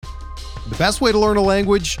The best way to learn a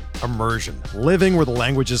language? Immersion. Living where the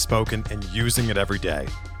language is spoken and using it every day.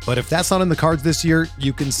 But if that's not in the cards this year,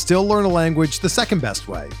 you can still learn a language the second best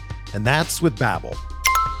way, and that's with Babbel.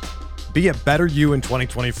 Be a better you in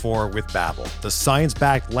 2024 with Babbel, the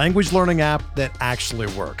science-backed language learning app that actually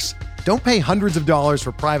works. Don't pay hundreds of dollars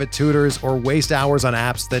for private tutors or waste hours on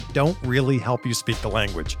apps that don't really help you speak the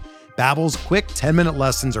language. Babbel's quick 10-minute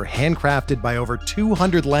lessons are handcrafted by over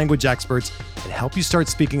 200 language experts and help you start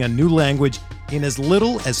speaking a new language in as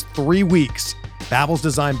little as 3 weeks. Babbel's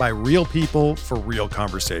designed by real people for real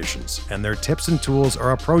conversations, and their tips and tools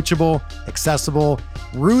are approachable, accessible,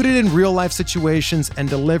 rooted in real-life situations, and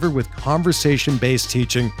delivered with conversation-based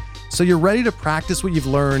teaching, so you're ready to practice what you've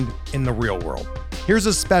learned in the real world. Here's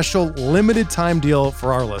a special limited-time deal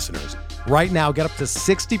for our listeners. Right now, get up to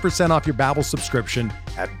 60% off your Babbel subscription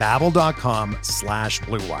at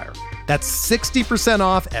babbel.com/BlueWire. That's 60%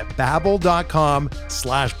 off at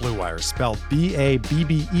babbel.com/BlueWire, spelled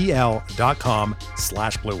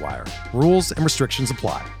BABBEL.com/BlueWire. Rules and restrictions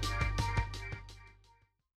apply.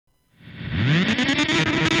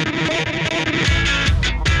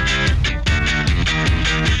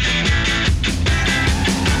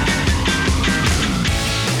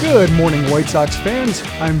 Good morning, White Sox fans.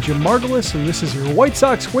 I'm Jim Margulis, and this is your White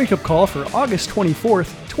Sox wake-up call for August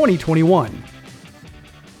 24th, 2021.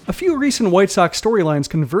 A few recent White Sox storylines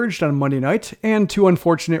converged on Monday night, and two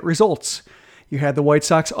unfortunate results. You had the White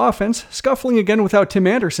Sox offense scuffling again without Tim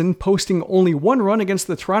Anderson, posting only one run against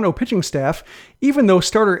the Toronto pitching staff, even though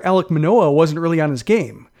starter Alek Manoah wasn't really on his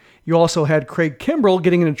game. You also had Craig Kimbrel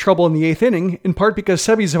getting into trouble in the 8th inning, in part because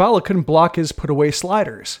Seby Zavala couldn't block his put-away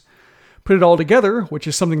sliders. Put it all together, which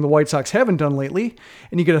is something the White Sox haven't done lately,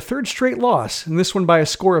 and you get a third straight loss, and this one by a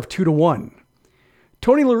score of 2-1.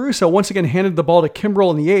 Tony La Russa once again handed the ball to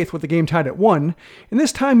Kimbrel in the 8th with the game tied at 1, and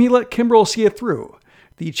this time he let Kimbrel see it through.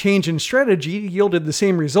 The change in strategy yielded the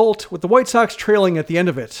same result, with the White Sox trailing at the end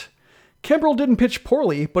of it. Kimbrel didn't pitch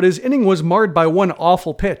poorly, but his inning was marred by one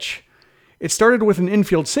awful pitch. It started with an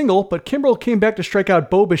infield single, but Kimbrel came back to strike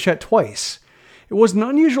out Bo Bichette twice. It was an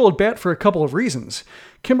unusual at-bat for a couple of reasons.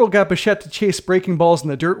 Kimbrel got Bichette to chase breaking balls in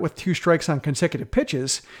the dirt with 2 strikes on consecutive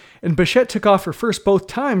pitches, and Bichette took off for first both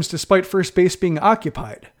times despite first base being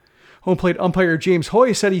occupied. Home plate umpire James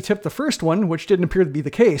Hoy said he tipped the first one, which didn't appear to be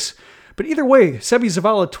the case. But either way, Seby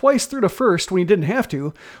Zavala twice threw to first when he didn't have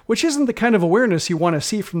to, which isn't the kind of awareness you want to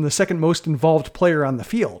see from the second most involved player on the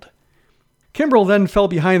field. Kimbrel then fell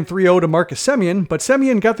behind 3-0 to Marcus Semien, but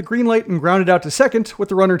Semien got the green light and grounded out to second, with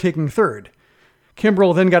the runner taking third.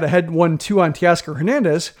 Kimbrel then got ahead 1-2 on Teoscar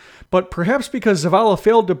Hernandez, but perhaps because Zavala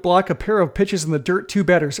failed to block a pair of pitches in the dirt 2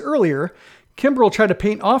 batters earlier, Kimbrel tried to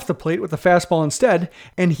paint off the plate with a fastball instead,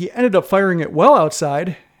 and he ended up firing it well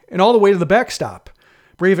outside and all the way to the backstop.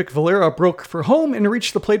 Breivik Valera broke for home and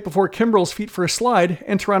reached the plate before Kimbrel's feet for a slide,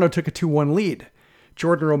 and Toronto took a 2-1 lead.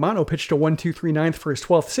 Jordan Romano pitched a 1-2-3 ninth for his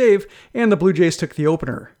 12th save, and the Blue Jays took the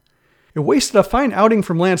opener. It wasted a fine outing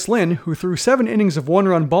from Lance Lynn, who threw 7 innings of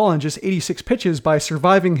 1-run ball on just 86 pitches by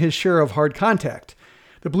surviving his share of hard contact.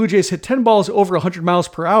 The Blue Jays hit 10 balls over 100 miles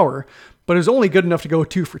per hour, but it was only good enough to go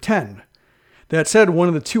 2 for 10. That said, one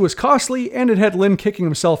of the 2 was costly, and it had Lynn kicking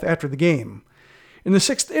himself after the game. In the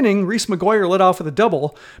 6th inning, Reese McGuire led off with a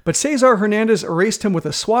double, but Cesar Hernandez erased him with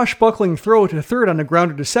a swashbuckling throw to third on a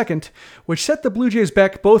grounder to second, which set the Blue Jays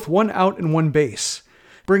back both 1 out and 1 base,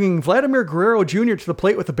 bringing Vladimir Guerrero Jr. to the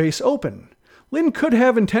plate with the base open. Lynn could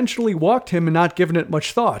have intentionally walked him and not given it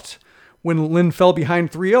much thought. When Lynn fell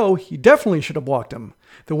behind 3-0, he definitely should have walked him.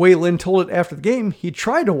 The way Lynn told it after the game, he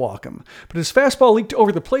tried to walk him, but his fastball leaked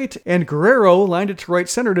over the plate, and Guerrero lined it to right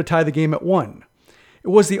center to tie the game at 1. It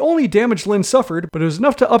was the only damage Lynn suffered, but it was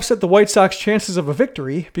enough to upset the White Sox chances of a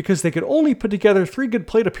victory because they could only put together 3 good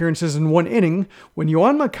plate appearances in 1 inning when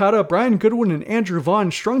Yoan Moncada, Brian Goodwin, and Andrew Vaughn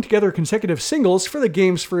strung together consecutive singles for the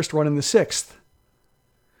game's first run in the 6th.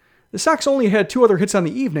 The Sox only had 2 other hits on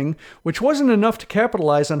the evening, which wasn't enough to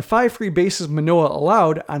capitalize on 5 free bases Manoah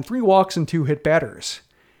allowed on 3 walks and 2 hit batters.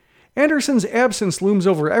 Anderson's absence looms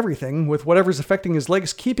over everything, with whatever's affecting his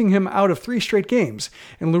legs keeping him out of 3 straight games,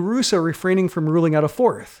 and La Russa refraining from ruling out a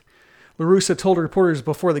 4th. La Russa told reporters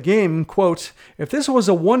before the game, quote, "If this was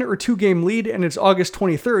a 1 or 2 game lead and it's August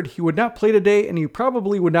 23rd, he would not play today and he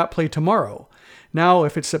probably would not play tomorrow. Now,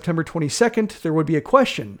 if it's September 22nd, there would be a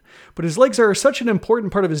question. But his legs are such an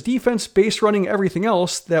important part of his defense, base running, everything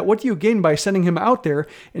else, that what do you gain by sending him out there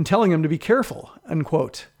and telling him to be careful?"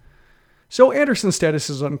 Unquote. So Anderson's status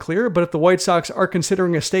is unclear, but if the White Sox are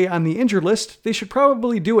considering a stay on the injured list, they should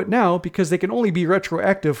probably do it now because they can only be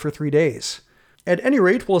retroactive for 3 days. At any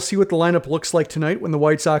rate, we'll see what the lineup looks like tonight when the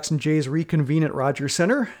White Sox and Jays reconvene at Rogers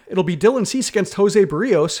Center. It'll be Dylan Cease against Jose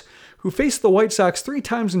Barrios, who faced the White Sox 3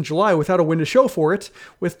 times in July without a win to show for it,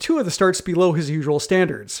 with 2 of the starts below his usual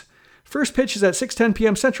standards. First pitch is at 6:10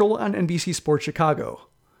 p.m. Central on NBC Sports Chicago.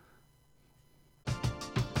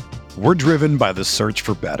 We're driven by the search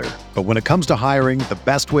for better. But when it comes to hiring, the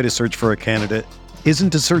best way to search for a candidate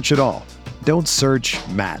isn't to search at all. Don't search,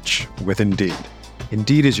 match with Indeed.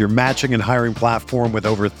 Indeed is your matching and hiring platform with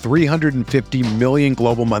over 350 million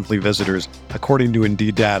global monthly visitors, according to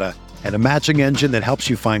Indeed data, and a matching engine that helps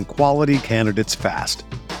you find quality candidates fast.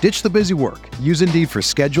 Ditch the busy work. Use Indeed for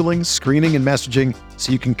scheduling, screening, and messaging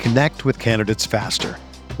so you can connect with candidates faster.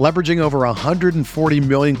 Leveraging over 140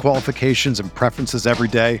 million qualifications and preferences every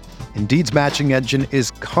day, Indeed's matching engine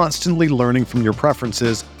is constantly learning from your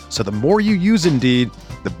preferences, so the more you use Indeed,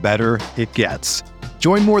 the better it gets.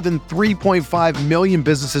 Join more than 3.5 million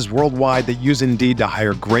businesses worldwide that use Indeed to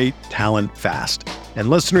hire great talent fast. And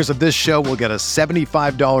listeners of this show will get a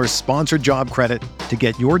 $75 sponsored job credit to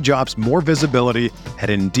get your jobs more visibility at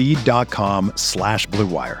Indeed.com/Blue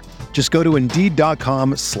Wire. Just go to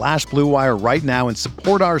Indeed.com/Blue Wire right now and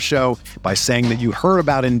support our show by saying that you heard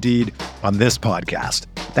about Indeed on this podcast.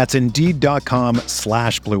 That's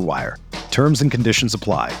Indeed.com/Blue Wire. Terms and conditions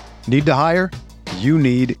apply. Need to hire? You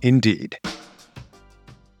need Indeed.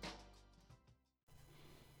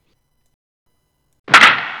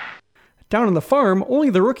 Down on the farm, only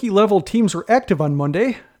the rookie-level teams were active on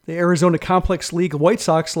Monday. The Arizona Complex League White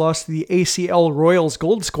Sox lost to the ACL Royals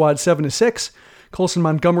Gold Squad 7-6. Colson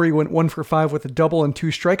Montgomery went 1 for 5 with a double and 2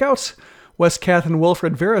 strikeouts. Wes Kath and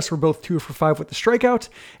Wilfred Veras were both 2 for 5 with a strikeout,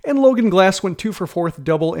 and Logan Glass went 2 for 4 with a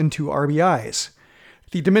double and 2 RBIs.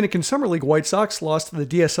 The Dominican Summer League White Sox lost to the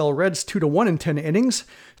DSL Reds 2-1 in 10 innings,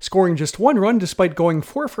 scoring just 1 run despite going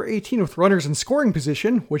 4 for 18 with runners in scoring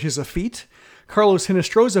position, which is a feat. Carlos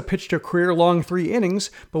Hinestroza pitched a career-long 3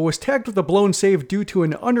 innings, but was tagged with a blown save due to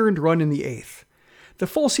an unearned run in the 8th. The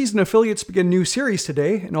full-season affiliates begin new series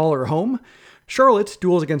today, and all are home. Charlotte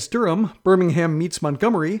duels against Durham, Birmingham meets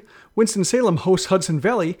Montgomery, Winston-Salem hosts Hudson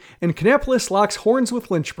Valley, and Kannapolis locks horns with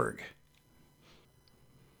Lynchburg.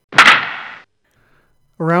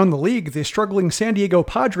 Around the league, the struggling San Diego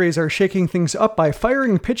Padres are shaking things up by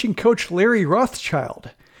firing pitching coach Larry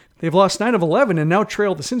Rothschild. They've lost 9 of 11 and now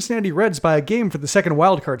trail the Cincinnati Reds by a game for the second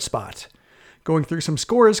wildcard spot. Going through some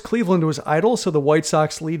scores, Cleveland was idle, so the White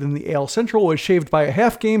Sox lead in the AL Central was shaved by a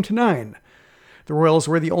half game to 9. The Royals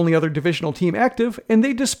were the only other divisional team active, and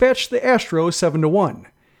they dispatched the Astros 7-1.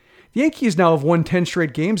 The Yankees now have won 10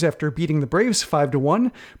 straight games after beating the Braves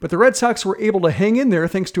 5-1, but the Red Sox were able to hang in there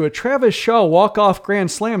thanks to a Travis Shaw walk-off grand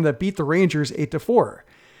slam that beat the Rangers 8-4.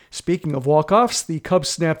 Speaking of walk-offs, the Cubs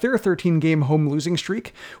snapped their 13-game home losing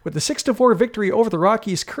streak with a 6-4 victory over the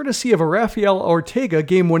Rockies courtesy of a Rafael Ortega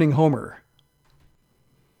game-winning homer.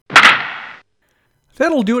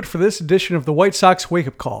 That'll do it for this edition of the White Sox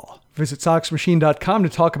Wake-Up Call. Visit SoxMachine.com to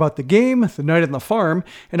talk about the game, the night on the farm,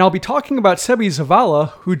 and I'll be talking about Seby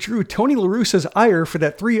Zavala, who drew Tony La Russa's ire for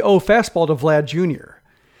that 3-0 fastball to Vlad Jr.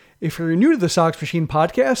 If you're new to the Sox Machine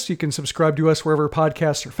podcast, you can subscribe to us wherever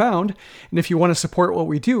podcasts are found. And if you want to support what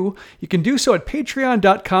we do, you can do so at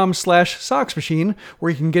patreon.com/SoxMachine,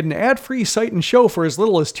 where you can get an ad-free site and show for as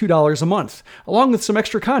little as $2 a month, along with some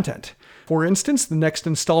extra content. For instance, the next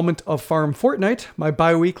installment of Farm Fortnight, my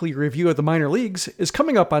bi-weekly review of the minor leagues, is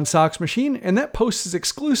coming up on Sox Machine, and that post is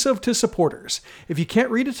exclusive to supporters. If you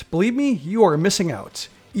can't read it, believe me, you are missing out.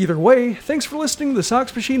 Either way, thanks for listening to the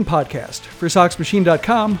Sox Machine podcast. For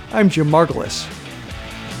SoxMachine.com, I'm Jim Margulis.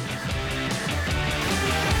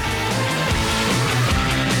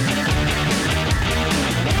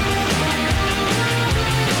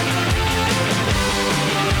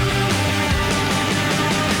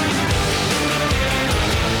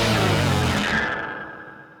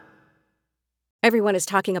 Everyone is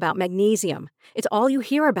talking about magnesium. It's all you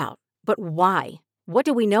hear about. But why? What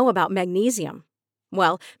do we know about magnesium?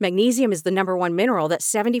 Well, magnesium is the #1 mineral that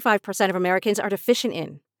 75% of Americans are deficient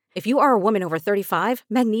in. If you are a woman over 35,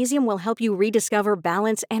 magnesium will help you rediscover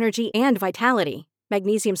balance, energy, and vitality.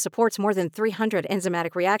 Magnesium supports more than 300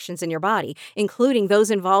 enzymatic reactions in your body, including those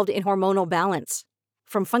involved in hormonal balance.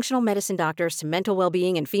 From functional medicine doctors to mental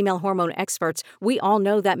well-being and female hormone experts, we all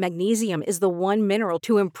know that magnesium is the one mineral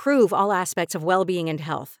to improve all aspects of well-being and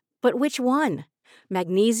health. But which one?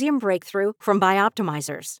 Magnesium Breakthrough from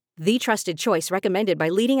Bioptimizers, the trusted choice recommended by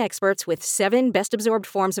leading experts with 7 best-absorbed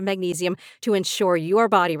forms of magnesium to ensure your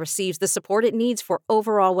body receives the support it needs for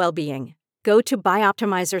overall well-being. Go to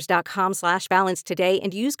bioptimizers.com/balance today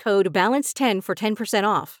and use code BALANCE10 for 10%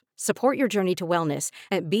 off. Support your journey to wellness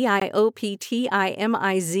at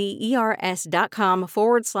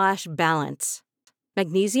bioptimizers.com/balance.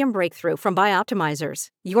 Magnesium Breakthrough from Bioptimizers,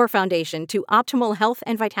 your foundation to optimal health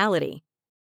and vitality.